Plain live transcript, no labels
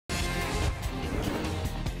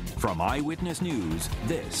From Eyewitness News,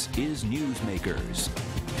 this is Newsmakers.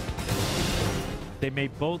 They may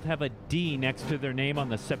both have a D next to their name on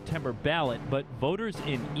the September ballot, but voters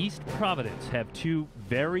in East Providence have two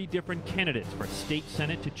very different candidates for state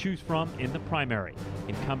senate to choose from in the primary.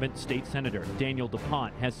 Incumbent state senator Daniel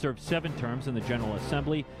DaPonte has served 7 terms in the General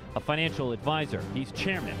Assembly. A financial advisor, he's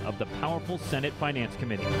chairman of the powerful Senate Finance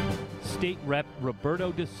Committee. State Rep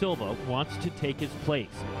Roberto DaSilva wants to take his place.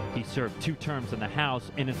 He served 2 terms in the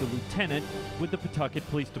House and is a lieutenant with the Pawtucket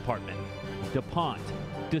Police Department. DaPonte,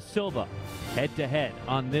 DaSilva, head-to-head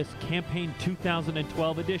on this Campaign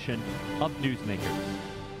 2012 edition of Newsmakers.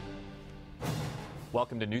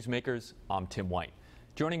 Welcome to Newsmakers. I'm Tim White.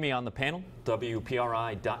 Joining me on the panel,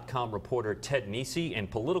 WPRI.com reporter Ted Nesi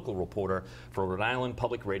and political reporter for Rhode Island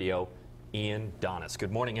Public Radio, Ian Donis.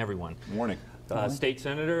 Good morning, everyone. Good morning. State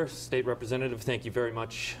Senator, State Representative, thank you very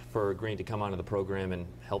much for agreeing to come onto the program and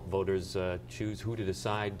help voters choose who to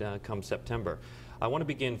decide come September. I want to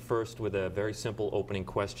begin first with a very simple opening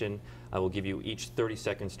question. I will give you each 30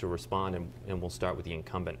 seconds to respond, and we'll start with the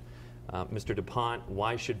incumbent. Mr. DaPonte,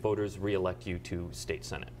 why should voters re-elect you to State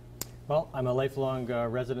Senate? Well, I'm a lifelong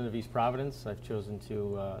resident of East Providence. I've chosen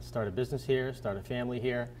to start a business here, start a family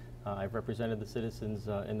here. I've represented the citizens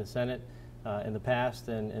in the Senate in the past,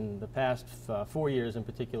 and in the past 4 years in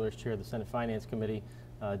particular as chair of the Senate Finance Committee.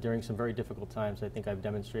 During some very difficult times, I think I've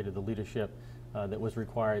demonstrated the leadership that was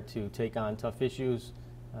required to take on tough issues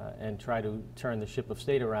and try to turn the ship of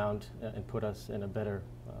state around and put us in a better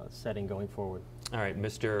setting going forward. All right,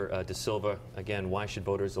 Mr. DaSilva, again, why should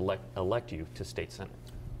voters elect you to State Senate?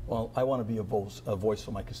 Well, I want to be a voice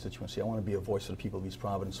for my constituency. I want to be a voice for the people of East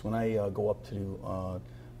Providence. When I go up to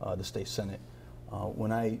the State Senate,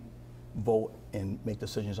 when I vote and make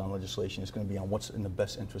decisions on legislation, it's going to be on what's in the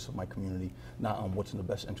best interest of my community, not on what's in the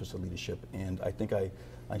best interest of leadership. And I think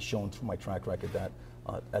I've shown through my track record that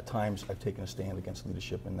at times I've taken a stand against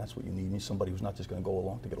leadership, and that's what you need. You need somebody who's not just going to go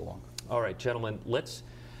along to get along. All right, gentlemen, let's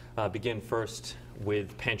begin first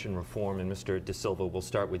with pension reform, and Mr. DaSilva, we'll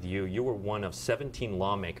start with you. You were one of 17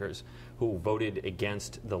 lawmakers who voted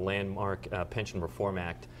against the landmark Pension Reform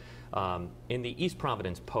Act. In the East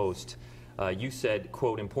Providence Post, you said,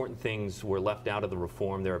 quote, important things were left out of the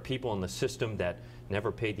reform. There are people in the system that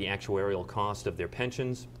never paid the actuarial cost of their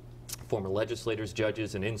pensions, former legislators,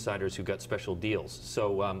 judges, and insiders who got special deals.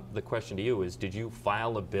 So the question to you is, did you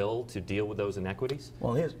file a bill to deal with those inequities?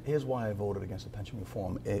 Well, here's why I voted against the pension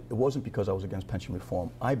reform. It wasn't because I was against pension reform.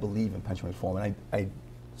 I believe in pension reform, and I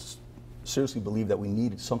seriously believe that we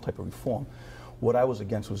needed some type of reform. What I was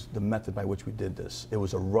against was the method by which we did this. It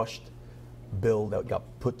was a rushed bill that got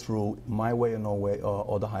put through my way or no way,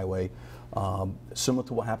 or the highway, similar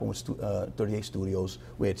to what happened with 38 Studios,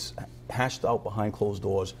 where it's hashed out behind closed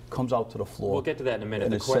doors, comes out to the floor. We'll get to that in a minute.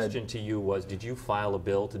 The question to you was, did you file a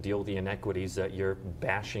bill to deal with the inequities that you're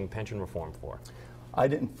bashing pension reform for? I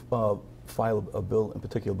didn't file a bill in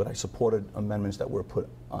particular, but I supported amendments that were put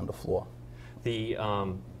on the floor. The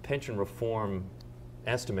pension reform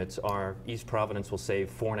estimates are East Providence will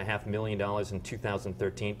save $4.5 million in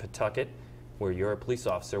 2013. Pawtucket, where you're a police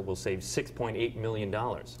officer, will save $6.8 million.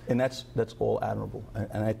 And that's all admirable,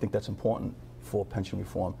 and I think that's important for pension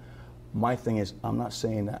reform. My thing is, I'm not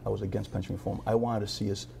saying that I was against pension reform. I wanted to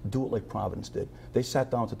see us do it like Providence did. They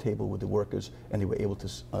sat down at the table with the workers, and they were able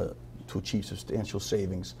to achieve substantial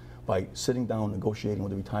savings by sitting down, negotiating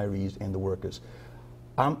with the retirees and the workers.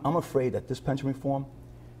 I'm afraid that this pension reform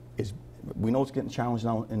is, we know it's getting challenged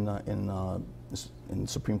now in the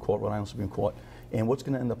Supreme Court, Rhode Island Supreme Court, and what's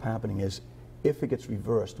going to end up happening is, if it gets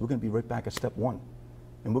reversed, we're going to be right back at step 1.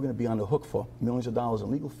 And we're going to be on the hook for millions of dollars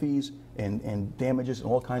in legal fees and damages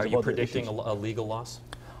and all kinds of other issues. Are you predicting a legal loss?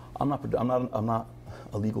 I'm not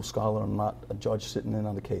a legal scholar. I'm not a judge sitting in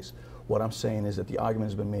on the case. What I'm saying is that the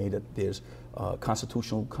argument has been made that there's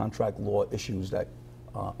constitutional contract law issues that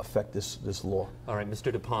affect this law. All right,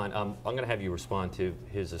 Mr. DaPonte, I'm going to have you respond to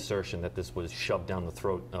his assertion that this was shoved down the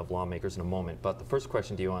throat of lawmakers in a moment. But the first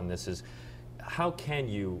question to you on this is, how can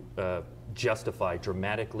you justify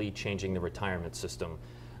dramatically changing the retirement system,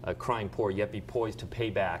 crying poor, yet be poised to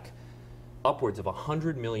pay back upwards of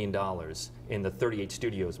 $100 million in the 38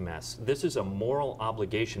 Studios mess? This is a moral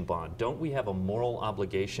obligation bond. Don't we have a moral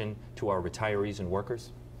obligation to our retirees and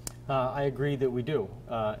workers? I agree that we do,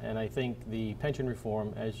 and I think the pension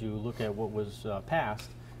reform, as you look at what was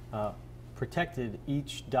passed, protected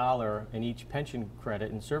each dollar and each pension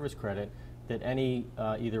credit and service credit that any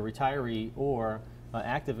either retiree or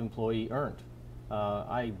active employee earned.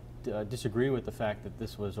 I disagree with the fact that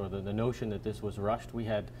this was, or the notion that this was rushed. We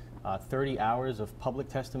had 30 hours of public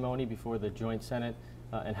testimony before the Joint Senate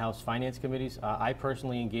and House Finance Committees. I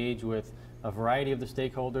personally engage with a variety of the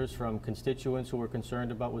stakeholders, from constituents who were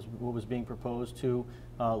concerned about what was being proposed to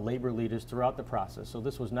labor leaders throughout the process. So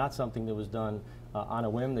this was not something that was done on a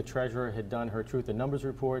whim. The treasurer had done her truth and numbers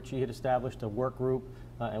report. She had established a work group,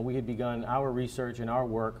 and we had begun our research and our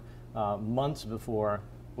work months before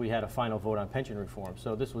we had a final vote on pension reform.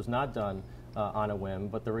 So this was not done on a whim,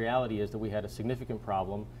 but the reality is that we had a significant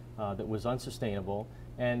problem that was unsustainable.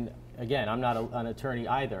 And again, I'm not an attorney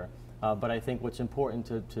either, but I think what's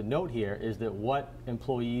important to note here is that what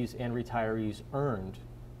employees and retirees earned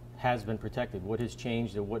has been protected. What has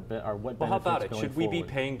changed and what benefits Well, how about it? going Should we be forward?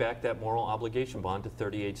 paying back that moral obligation bond to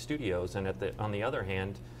 38 studios, and on the other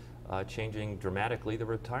hand, changing dramatically the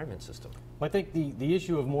retirement system? Well, I think the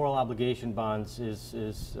issue of moral obligation bonds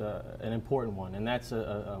is an important one, and that's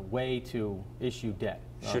a way to issue debt.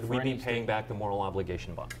 Should we be paying back the moral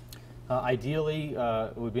obligation bond? Ideally,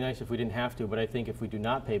 it would be nice if we didn't have to, but I think if we do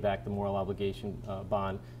not pay back the moral obligation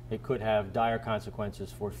bond, it could have dire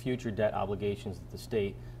consequences for future debt obligations that the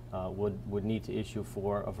state would need to issue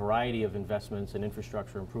for a variety of investments and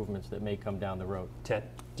infrastructure improvements that may come down the road. Ted?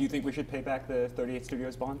 Do you think we should pay back the 38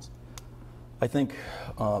 studios bonds? I think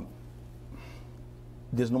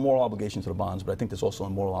there's no moral obligation to the bonds, but I think there's also a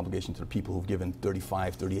moral obligation to the people who've given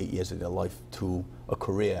 35, 38 years of their life to a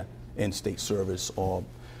career in state service, or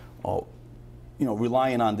you know,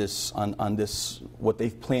 relying on this, what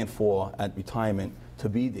they've planned for at retirement to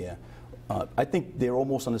be there. I think they're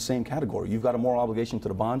almost on the same category. You've got a moral obligation to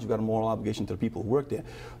the bonds, you've got a moral obligation to the people who work there.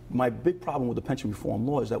 My big problem with the pension reform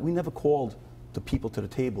law is that we never called the people to the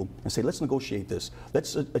table and say, let's negotiate this,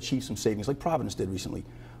 let's achieve some savings, like Providence did recently.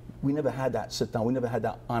 We never had that sit down, we never had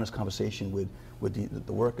that honest conversation with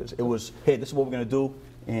the workers. It was, hey, this is what we're going to do,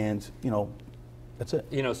 and you know, that's it.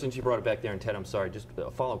 You know, since you brought it back there, and Ted, I'm sorry, just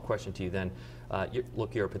a follow-up question to you then.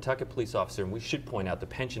 Look, you're a Pawtucket police officer, and we should point out the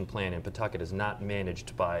pension plan in Pawtucket is not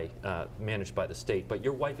managed by the state, but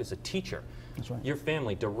your wife is a teacher. That's right. Your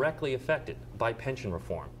family directly affected by pension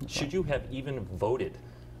reform. That's should right. you have even voted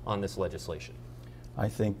on this legislation? I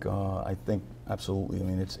think absolutely. I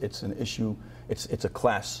mean, it's an issue. It's a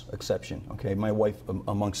class exception. Okay, my wife,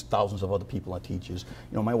 amongst thousands of other people, are teachers.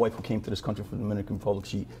 You know, my wife, who came to this country from the Dominican Republic,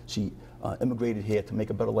 she immigrated here to make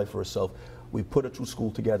a better life for herself. We put her through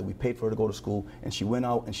school together. We paid for her to go to school, and she went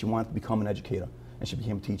out and she wanted to become an educator, and she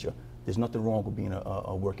became a teacher. There's nothing wrong with being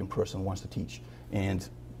a working person who wants to teach. And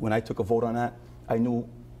when I took a vote on that, I knew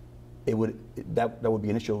that would be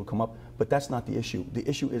an issue that would come up. But that's not the issue. The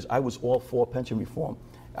issue is I was all for pension reform.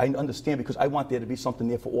 I understand, because I want there to be something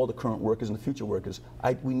there for all the current workers and the future workers.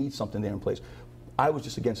 We need something there in place. I was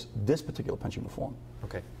just against this particular pension reform.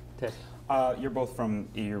 Okay. Ted?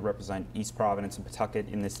 You represent East Providence and Pawtucket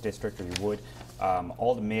in this district, or you would.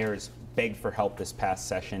 All the mayors begged for help this past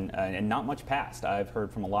session, and not much passed. I've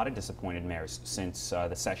heard from a lot of disappointed mayors since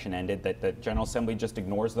the session ended that the General Assembly just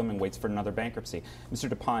ignores them and waits for another bankruptcy. Mr.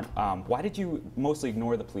 DaPonte, why did you mostly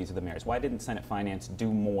ignore the pleas of the mayors? Why didn't Senate Finance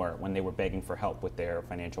do more when they were begging for help with their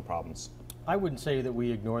financial problems? I wouldn't say that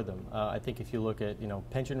we ignore them. I think if you look at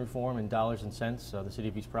pension reform in dollars and cents, the city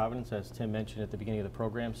of East Providence, as Tim mentioned at the beginning of the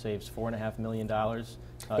program, saves $4.5 million.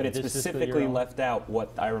 But it specifically left out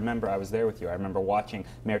what I remember. I was there with you. I remember watching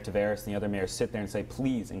Mayor Taveras and the other mayors sit there and say,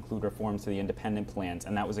 please include reforms to the independent plans,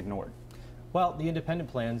 and that was ignored. Well, the independent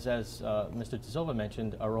plans, as Mr. DaSilva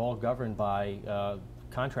mentioned, are all governed by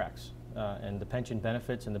contracts. And the pension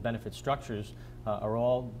benefits and the benefit structures are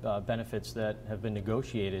all benefits that have been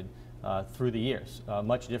negotiated through the years,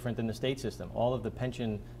 much different than the state system. All of the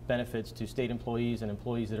pension benefits to state employees and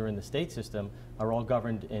employees that are in the state system are all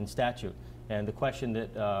governed in statute. And the question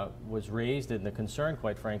that was raised, and the concern,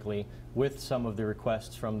 quite frankly, with some of the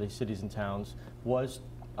requests from the cities and towns was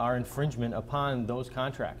our infringement upon those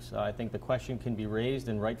contracts. I think the question can be raised,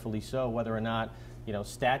 and rightfully so, whether or not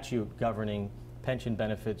statute governing pension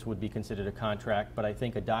benefits would be considered a contract, but I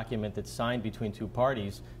think a document that's signed between two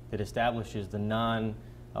parties that establishes the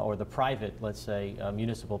or the private, let's say,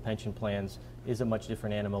 municipal pension plans is a much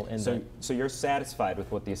different animal. So you're satisfied with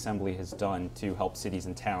what the Assembly has done to help cities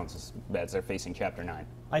and towns as they're facing Chapter 9?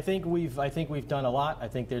 I think we've done a lot. I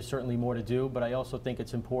think there's certainly more to do, but I also think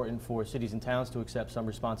it's important for cities and towns to accept some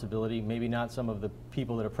responsibility. Maybe not some of the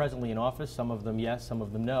people that are presently in office. Some of them yes, some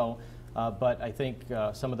of them no. But I think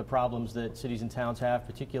some of the problems that cities and towns have,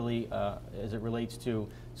 particularly as it relates to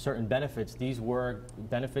certain benefits, these were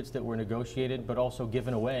benefits that were negotiated but also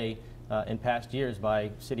given away in past years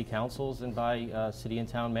by city councils and by city and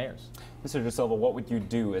town mayors. Mr. DaSilva, what would you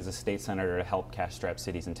do as a state senator to help cash-strapped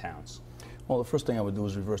cities and towns? Well, the first thing I would do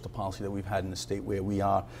is reverse the policy that we've had in the state where we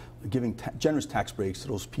are giving generous tax breaks to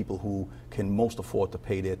those people who can most afford to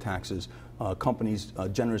pay their taxes. Companies,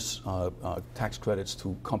 generous tax credits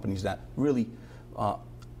to companies that really are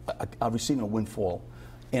receiving a windfall.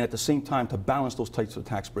 And at the same time, to balance those types of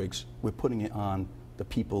tax breaks, we're putting it on the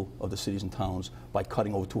people of the cities and towns by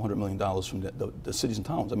cutting over $200 million from the cities and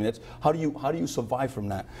towns. I mean, how do you survive from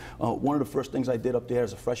that? One of the first things I did up there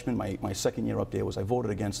as a freshman, my second year up there, was I voted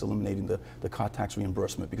against eliminating the car tax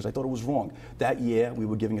reimbursement because I thought it was wrong. That year, we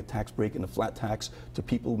were giving a tax break and a flat tax to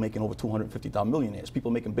people making over $250,000, millionaires, people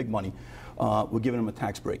making big money. We're giving them a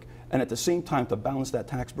tax break. And at the same time, to balance that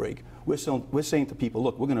tax break, we're saying to people,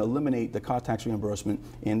 look, we're going to eliminate the car tax reimbursement,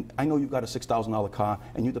 and I know you've got a $6,000 car,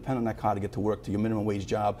 and you depend on that car to get to work, to your minimum wage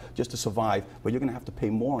job, just to survive, but you're going to have to pay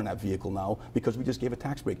more on that vehicle now because we just gave a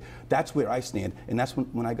tax break. That's where I stand, and that's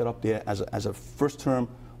when I got up there as a first-term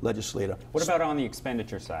legislator. What about on the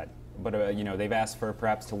expenditure side? But you know, they've asked for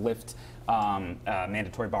perhaps to lift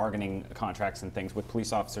mandatory bargaining contracts and things with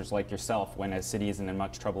police officers like yourself when a city isn't in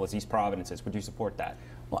much trouble as East Providence is. Would you support that?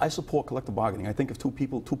 Well, I support collective bargaining. I think if two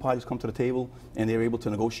parties come to the table and they're able to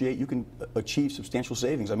negotiate, you can achieve substantial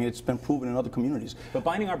savings. I mean, it's been proven in other communities. But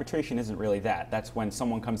binding arbitration isn't really that. That's when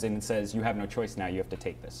someone comes in and says, you have no choice now, you have to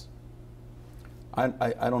take this. I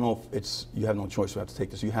don't know if it's you have no choice, you have to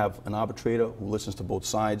take this. You have an arbitrator who listens to both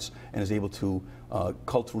sides and is able to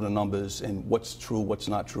cull through the numbers and what's true, what's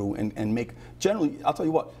not true, and make, generally, I'll tell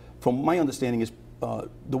you what, from my understanding is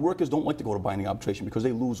the workers don't like to go to binding arbitration because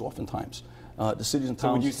they lose oftentimes. The cities and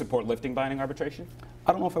towns... So would you support lifting binding arbitration?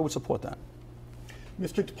 I don't know if I would support that.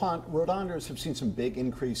 Mr. DaPonte, Rhode Islanders have seen some big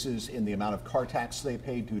increases in the amount of car tax they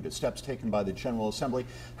pay due to steps taken by the General Assembly.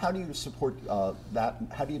 How do you support that?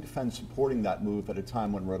 How do you defend supporting that move at a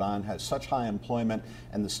time when Rhode Island has such high employment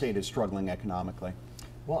and the state is struggling economically?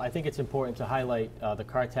 Well, I think it's important to highlight the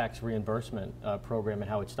car tax reimbursement program and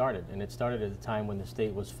how it started. And it started at a time when the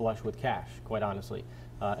state was flush with cash, quite honestly.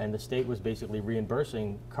 And the state was basically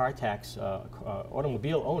reimbursing car tax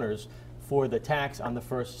automobile owners for the tax on the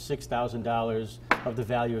first $6,000 of the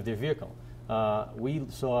value of their vehicle. We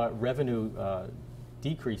saw revenue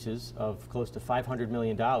decreases of close to $500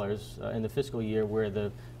 million in the fiscal year where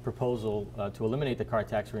the proposal to eliminate the car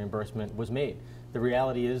tax reimbursement was made. The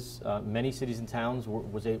reality is many cities and towns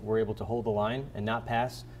were able to hold the line and not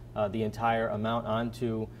pass the entire amount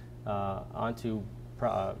onto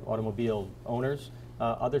automobile owners.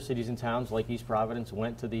 Other cities and towns like East Providence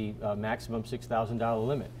went to the maximum $6,000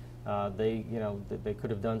 limit. They could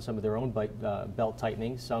have done some of their own belt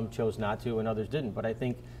tightening. Some chose not to, and others didn't. But I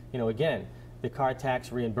think, again, the car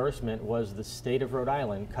tax reimbursement was the state of Rhode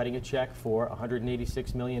Island cutting a check for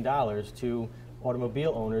 $186 million to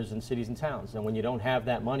automobile owners in cities and towns. And when you don't have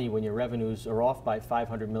that money, when your revenues are off by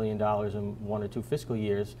 $500 million in 1 or 2 fiscal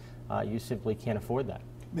years, you simply can't afford that.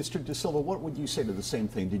 Mr. DaSilva, what would you say to the same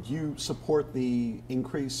thing? Did you support the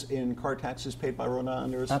increase in car taxes paid by Rhode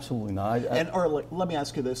Islanders? Absolutely not. Let me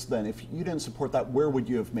ask you this then. If you didn't support that, where would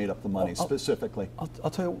you have made up the money specifically? I'll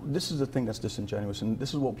tell you, this is the thing that's disingenuous, and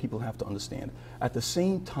this is what people have to understand. At the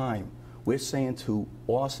same time, we're saying to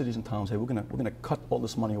all our cities and towns, hey, we're gonna cut all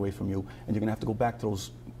this money away from you, and you're gonna have to go back to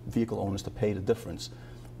those vehicle owners to pay the difference.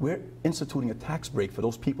 We're instituting a tax break for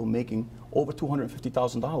those people making over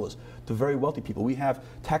 $250,000, the very wealthy people. We have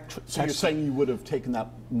tax. So you're saying you would have taken that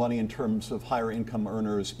money in terms of higher income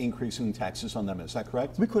earners, increasing taxes on them. Is that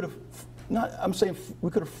correct? We could have. I'm saying we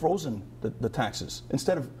could have frozen the taxes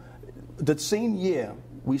instead of the same year.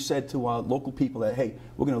 We said to our local people that, hey,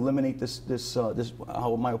 we're going to eliminate this.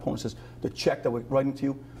 How my opponent says, the check that we're writing to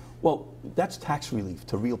you. Well, that's tax relief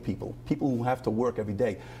to real people, people who have to work every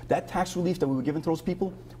day. That tax relief that we were giving to those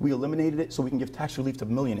people, we eliminated it so we can give tax relief to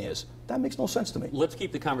millionaires. That makes no sense to me. Let's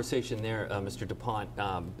keep the conversation there, Mr.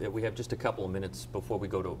 DaPonte. We have just a couple of minutes before we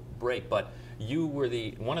go to break, but you were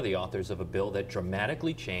one of the authors of a bill that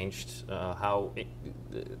dramatically changed how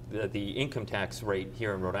the income tax rate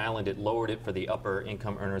here in Rhode Island. It lowered it for the upper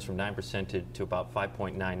income earners from 9% to about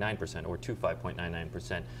 5.99%, or to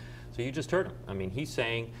 5.99%. So you just heard him. I mean, he's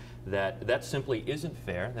saying that simply isn't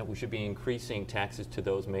fair, that we should be increasing taxes to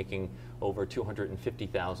those making over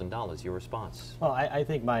 $250,000. Your response? Well, I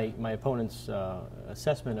think my opponent's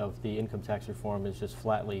assessment of the income tax reform is just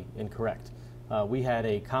flatly incorrect. We had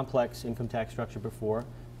a complex income tax structure before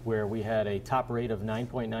where we had a top rate of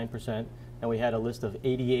 9.9% and we had a list of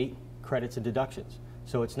 88 credits and deductions.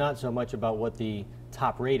 So it's not so much about what the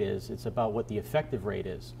top rate is, it's about what the effective rate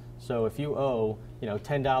is. So if you owe,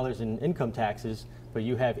 $10 in income taxes, but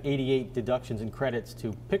you have 88 deductions and credits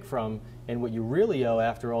to pick from, and what you really owe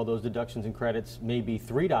after all those deductions and credits may be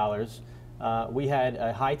 $3, we had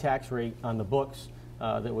a high tax rate on the books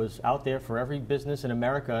that was out there for every business in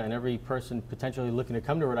America and every person potentially looking to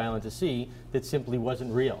come to Rhode Island to see that simply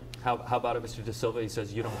wasn't real. How about it, Mr. DaSilva? He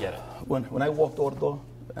says you don't get it. When I walk door to door,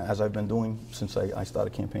 as I've been doing since I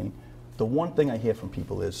started campaigning, the one thing I hear from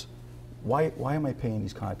people is, why am I paying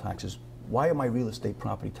these car taxes? Why are my real estate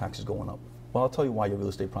property taxes going up? Well, I'll tell you why your real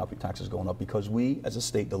estate property taxes are going up. Because we, as a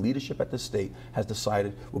state, the leadership at this state has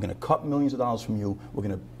decided we're going to cut millions of dollars from you. We're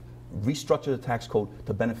going to restructure the tax code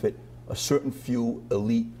to benefit a certain few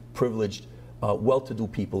elite, privileged, well-to-do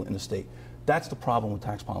people in the state. That's the problem with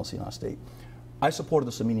tax policy in our state. I supported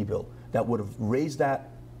the Samini bill that would have raised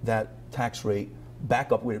that tax rate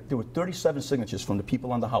back up. There were 37 signatures from the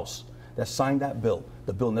people on the House that signed that bill.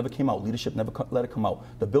 The bill never came out. Leadership never let it come out.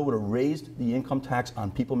 The bill would have raised the income tax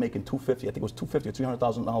on people making $250,000, I think it was $250,000 or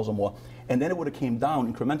 $300,000 or more, and then it would have came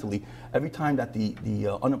down incrementally every time that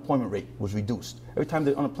the unemployment rate was reduced. Every time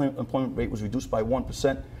the unemployment rate was reduced by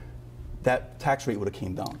 1%, that tax rate would have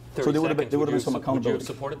came down. So there would have been some accountability. Would you have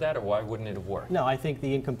supported that, or why wouldn't it have worked? No, I think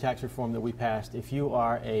the income tax reform that we passed, if you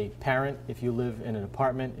are a parent, if you live in an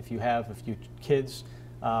apartment, if you have a few kids,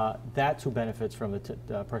 that's who benefits from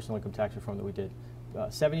the personal income tax reform that we did.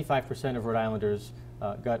 75% of Rhode Islanders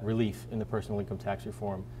got relief in the personal income tax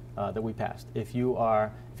reform that we passed. If you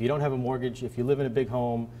don't have a mortgage, if you live in a big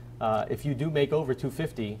home, if you do make over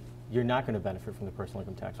 $250,000, you're not going to benefit from the personal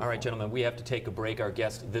income tax reform. All right, gentlemen, we have to take a break. Our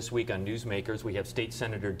guest this week on Newsmakers, we have State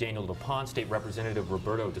Senator Daniel DaPonte, State Representative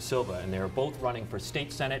Roberto DaSilva, and they are both running for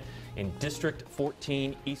State Senate in District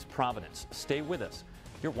 14, East Providence. Stay with us.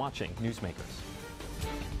 You're watching Newsmakers.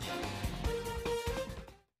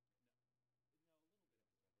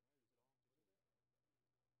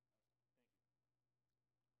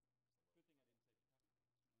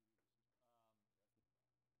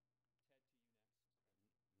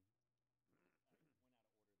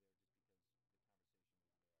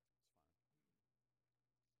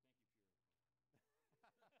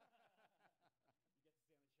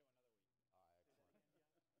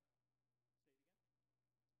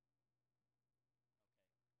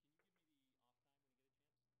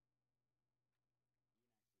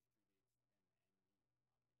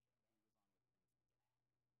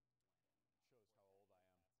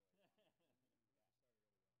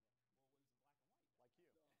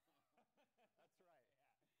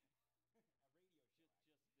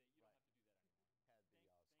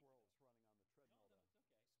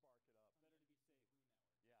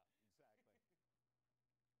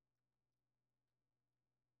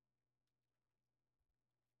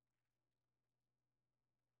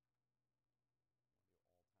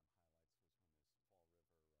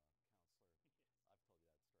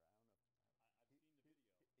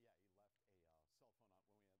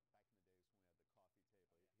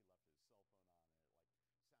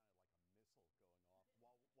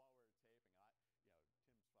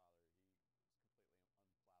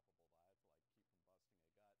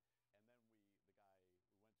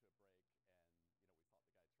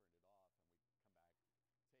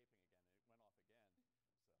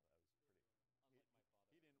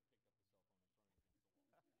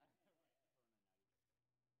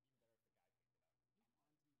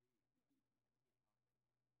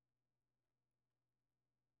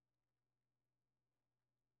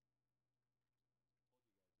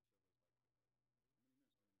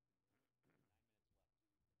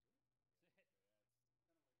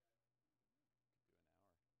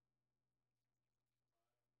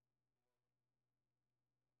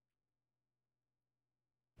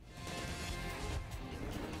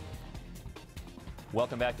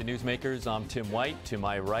 Welcome back to Newsmakers. I'm Tim White. To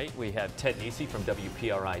my right, we have Ted Nesi from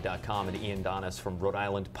WPRI.com and Ian Donis from Rhode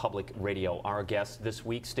Island Public Radio. Our guests this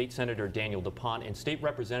week, State Senator Daniel DaPonte and State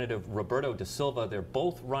Representative Roberto DaSilva. They're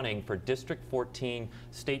both running for District 14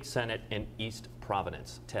 State Senate in East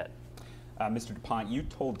Providence. Ted. Mr. DaPonte, you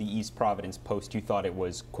told the East Providence Post you thought it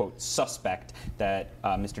was, quote, suspect that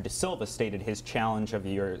Mr. DaSilva stated his challenge of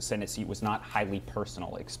your Senate seat was not highly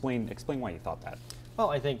personal. Explain why you thought that. Well,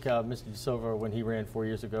 I think Mr. DaSilva, when he ran 4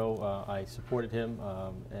 years ago, I supported him,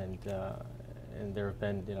 and there have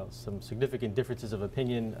been, some significant differences of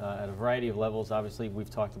opinion at a variety of levels. Obviously, we've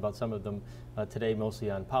talked about some of them today, mostly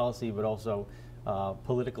on policy, but also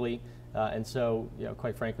politically. And so,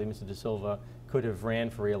 quite frankly, Mr. DaSilva could have ran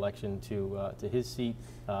for re-election to his seat.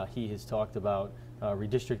 He has talked about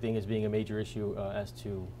redistricting as being a major issue as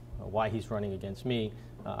to why he's running against me.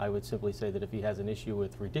 I would simply say that if he has an issue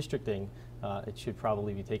with redistricting, it should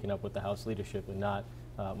probably be taken up with the House leadership and not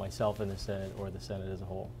myself in the Senate or the Senate as a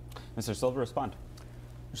whole. Mr. Silva, respond.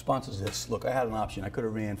 Response is this. Look, I had an option. I could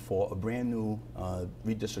have ran for a brand new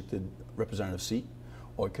redistricted representative seat,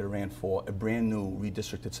 or he could have ran for a brand new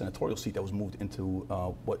redistricted senatorial seat that was moved into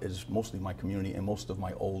what is mostly my community and most of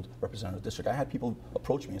my old representative district. I had people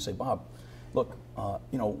approach me and say, Bob, look,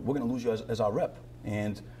 you know, we're going to lose you as our rep.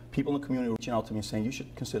 And people in the community were reaching out to me and saying, you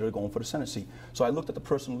should consider going for the Senate seat. So I looked at the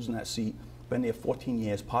person who's in that seat, been there 14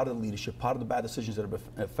 years, part of the leadership, part of the bad decisions that are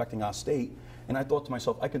affecting our state, and I thought to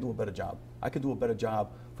myself, I can do a better job. I could do a better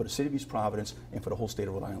job for the city of East Providence and for the whole state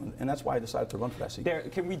of Rhode Island. And that's why I decided to run for that seat.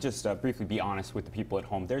 Can we just briefly be honest with the people at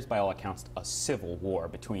home? There's, by all accounts, a civil war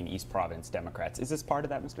between East Providence Democrats. Is this part of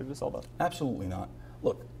that, Mr. DaSilva? Absolutely not.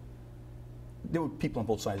 Look, there were people on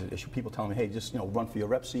both sides of the issue. People telling me, hey, just run for your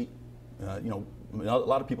rep seat. You know, a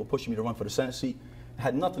lot of people pushing me to run for the Senate seat. It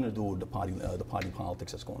had nothing to do with the party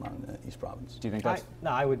politics that's going on in East Providence. Do you think that's...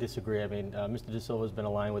 No, I would disagree. I mean, Mr. DaSilva has been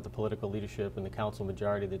aligned with the political leadership and the council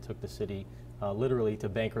majority that took the city literally to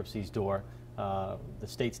bankruptcy's door. The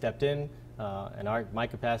state stepped in, and my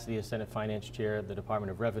capacity as Senate Finance Chair, the Department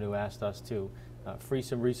of Revenue asked us to free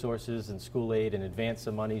some resources and school aid and advance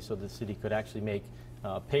some money so the city could actually make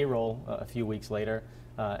payroll a few weeks later.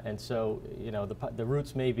 And so, the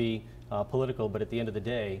roots may be political, but at the end of the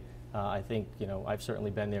day, I think, I've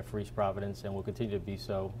certainly been there for East Providence and will continue to be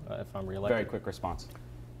so if I'm reelected. Very quick response.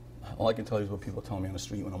 All I can tell you is what people tell me on the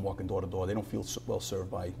street when I'm walking door to door. They don't feel well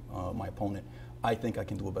served by my opponent. I think I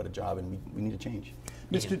can do a better job, and we need a change.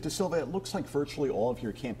 Mr. DaSilva, it looks like virtually all of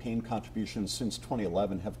your campaign contributions since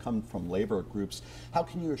 2011 have come from labor groups. How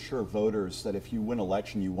can you assure voters that if you win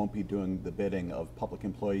election, you won't be doing the bidding of public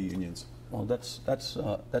employee unions? Well, that's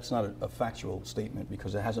not a factual statement,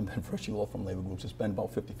 because it hasn't been virtually all from labor groups. It's been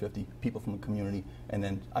about 50-50, people from the community, and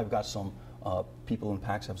then I've got some people in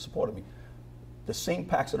PACs have supported me. The same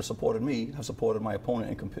PACs that have supported me have supported my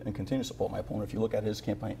opponent and continue to support my opponent. If you look at his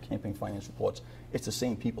campaign finance reports, it's the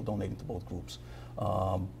same people donating to both groups.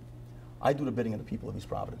 I do the bidding of the people of East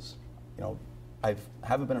Providence. I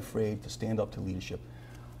haven't been afraid to stand up to leadership.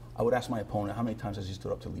 I would ask my opponent, how many times has he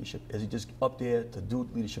stood up to leadership? Is he just up there to do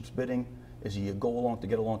leadership's bidding? Is he a go along to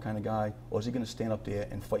get along kind of guy? Or is he going to stand up there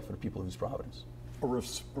and fight for the people of East Providence? A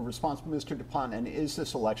response, Mr. DaPonte, and is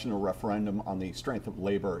this election a referendum on the strength of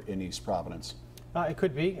labor in East Providence? It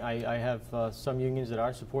could be. I have some unions that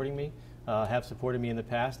are supporting me, have supported me in the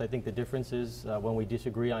past. I think the difference is when we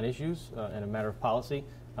disagree on issues in a matter of policy,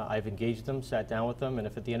 I've engaged them, sat down with them, and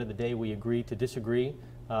if at the end of the day we agree to disagree,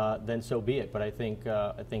 then so be it. But I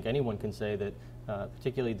think anyone can say that,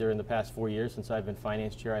 particularly during the past 4 years since I've been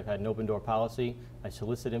finance chair, I've had an open door policy. I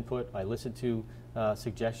solicit input, I listen to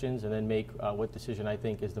suggestions, and then make what decision I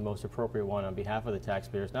think is the most appropriate one on behalf of the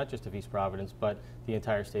taxpayers, not just of East Providence, but the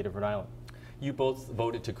entire state of Rhode Island. You both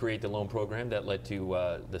voted to create the loan program that led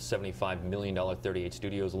to the $75 million 38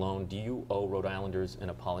 Studios loan. Do you owe Rhode Islanders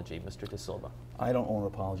an apology, Mr. DaSilva? I don't owe an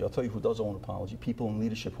apology. I'll tell you who does owe an apology. People in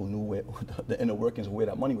leadership who knew the inner workings of where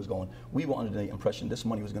that money was going. We were under the impression this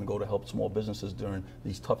money was going to go to help small businesses during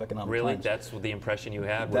these tough economic times. Really? That's the impression you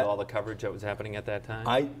had with all the coverage that was happening at that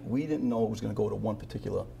time? We didn't know it was going to go to one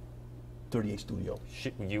particular 38 studio.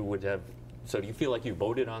 You would have... So do you feel like you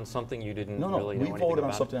voted on something you didn't really know anything about? We voted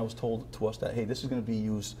on something that was told to us that, hey, this is going to be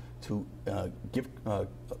used to give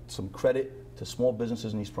some credit to small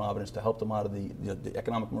businesses in East Providence to help them out of the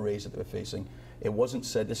economic malaise that they're facing. It wasn't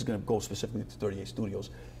said this is going to go specifically to 38 Studios.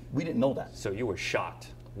 We didn't know that. So you were shocked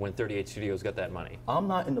when 38 Studios got that money? I'm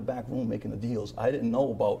not in the back room making the deals. I didn't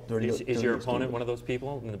know about 38 Is your opponent one of those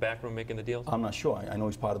people in the back room making the deals? I'm not sure. I know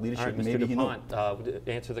he's part of leadership. All right, Mr. Maybe DaPonte,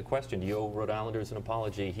 answer the question. Do you owe Rhode Islanders an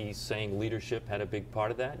apology? He's saying leadership had a big part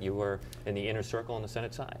of that. You were in the inner circle on the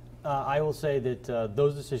Senate side. I will say that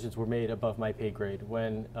those decisions were made above my pay grade.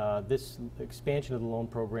 When this expansion of the loan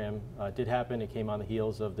program did happen, it came on the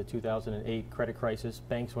heels of the 2008 credit crisis.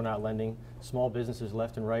 Banks were not lending. Small businesses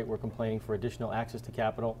left and right were complaining for additional access to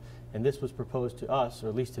capital. And this was proposed to us, or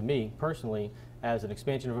at least to me personally, as an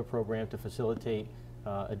expansion of a program to facilitate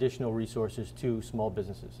additional resources to small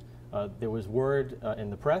businesses. There was word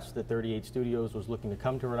in the press that 38 Studios was looking to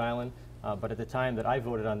come to Rhode Island, but at the time that I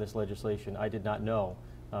voted on this legislation, I did not know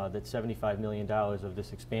that $75 million of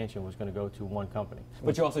this expansion was going to go to one company.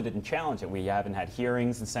 But you also didn't challenge it. We haven't had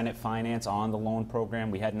hearings in Senate Finance on the loan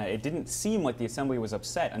program. It didn't seem like the Assembly was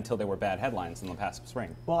upset until there were bad headlines in the past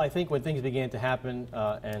spring. Well, I think when things began to happen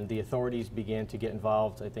and the authorities began to get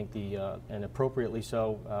involved, I think and appropriately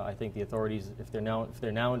so, I think the authorities, if they're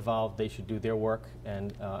now involved, they should do their work,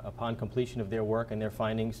 and upon completion of their work and their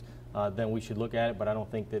findings, then we should look at it. But I don't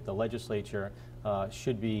think that the legislature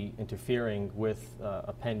should be interfering with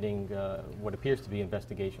a pending, what appears to be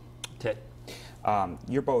investigation. Ted?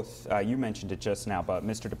 You're both, you mentioned it just now, but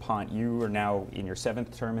Mr. DaPonte, you are now in your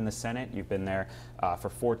 7th term in the Senate. You've been there for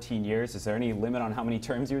 14 years. Is there any limit on how many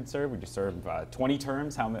terms you would serve? Would you serve 20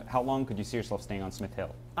 terms? How long could you see yourself staying on Smith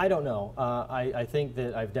Hill? I don't know. I think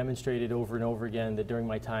that I've demonstrated over and over again that during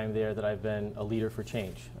my time there that I've been a leader for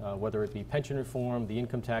change, whether it be pension reform, the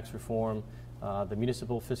income tax reform, the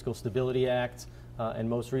Municipal Fiscal Stability Act, and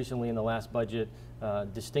most recently in the last budget,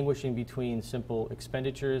 distinguishing between simple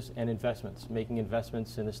expenditures and investments, making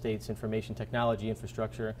investments in the state's information technology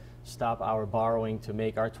infrastructure, stop our borrowing to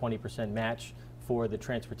make our 20% match for the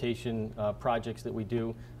transportation projects that we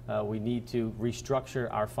do. We need to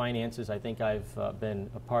restructure our finances. I think I've been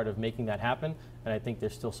a part of making that happen, and I think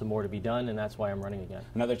there's still some more to be done, and that's why I'm running again.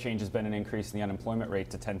 Another change has been an increase in the unemployment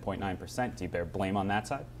rate to 10.9%. Do you bear blame on that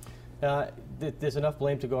side? There's enough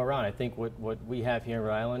blame to go around. I think what we have here in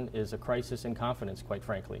Rhode Island is a crisis in confidence, quite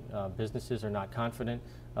frankly. Businesses are not confident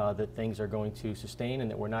that things are going to sustain and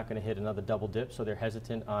that we're not going to hit another double dip, so they're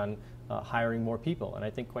hesitant on hiring more people. And I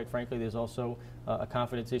think, quite frankly, there's also a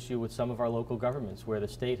confidence issue with some of our local governments where the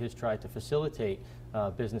state has tried to facilitate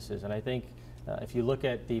businesses. And I think if you look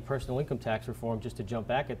at the personal income tax reform, just to jump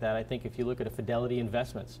back at that, I think if you look at a Fidelity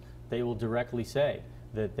Investments, they will directly say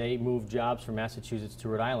that they moved jobs from Massachusetts to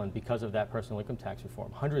Rhode Island because of that personal income tax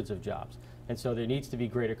reform, hundreds of jobs. And so there needs to be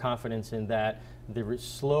greater confidence in that the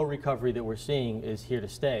slow recovery that we're seeing is here to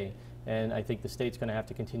stay. And I think the state's going to have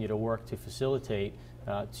to continue to work to facilitate,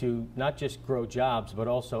 to not just grow jobs, but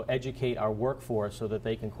also educate our workforce so that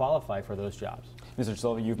they can qualify for those jobs. Mr.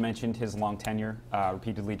 DaSilva, you've mentioned his long tenure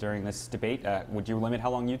repeatedly during this debate. Would you limit how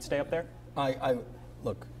long you'd stay up there?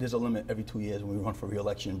 Look, there's a limit every 2 years when we run for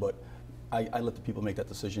re-election, but I let the people make that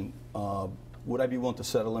decision. Would I be willing to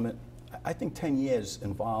set a limit? I think 10 years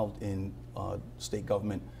involved in state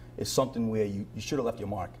government is something where you should have left your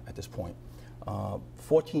mark at this point.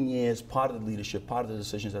 14 years, part of the leadership, part of the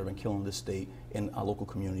decisions that have been killing this state and our local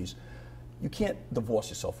communities. You can't divorce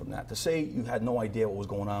yourself from that. To say you had no idea what was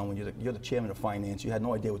going on when you're the chairman of finance, you had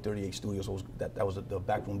no idea what 38 Studios was, that was the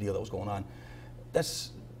backroom deal that was going on.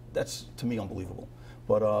 That's to me unbelievable.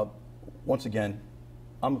 But once again,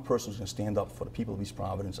 I'm a person who's going to stand up for the people of East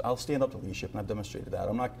Providence. I'll stand up to leadership, and I've demonstrated that.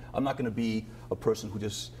 I'm not going to be a person who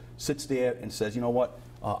just sits there and says, you know what,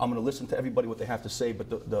 I'm going to listen to everybody what they have to say,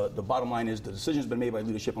 but the bottom line is the decision's been made by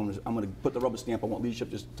leadership. I'm going to put the rubber stamp on what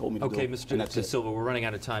leadership just told me to do. Okay, Mr. DaSilva, we're running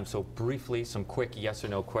out of time, so briefly, some quick yes or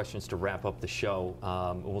no questions to wrap up the show.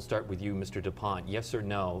 We'll start with you, Mr. DaPonte. Yes or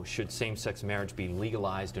no, should same-sex marriage be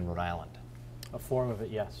legalized in Rhode Island? A form of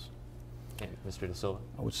it, yes. And Mr. DaSilva?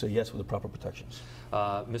 I would say yes with the proper protections.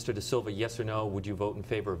 Mr. DaSilva, yes or no, would you vote in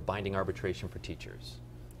favor of binding arbitration for teachers?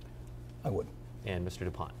 I would. And Mr.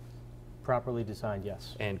 DaPonte? Properly designed,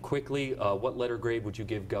 yes. And quickly, what letter grade would you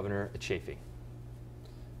give Governor Chafee?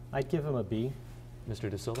 I'd give him a B. Mr.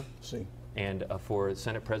 DaSilva? C. And for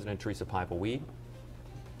Senate President Teresa Paiva-Weed?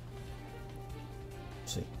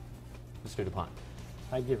 C. Mr. DaPonte?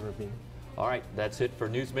 I'd give her a B. All right, that's it for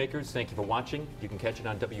Newsmakers. Thank you for watching. You can catch it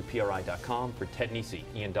on WPRI.com. For Ted Nesi,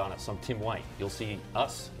 Ian Donis, I'm Tim White. You'll see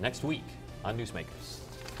us next week on Newsmakers.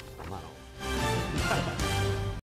 I'm Lano.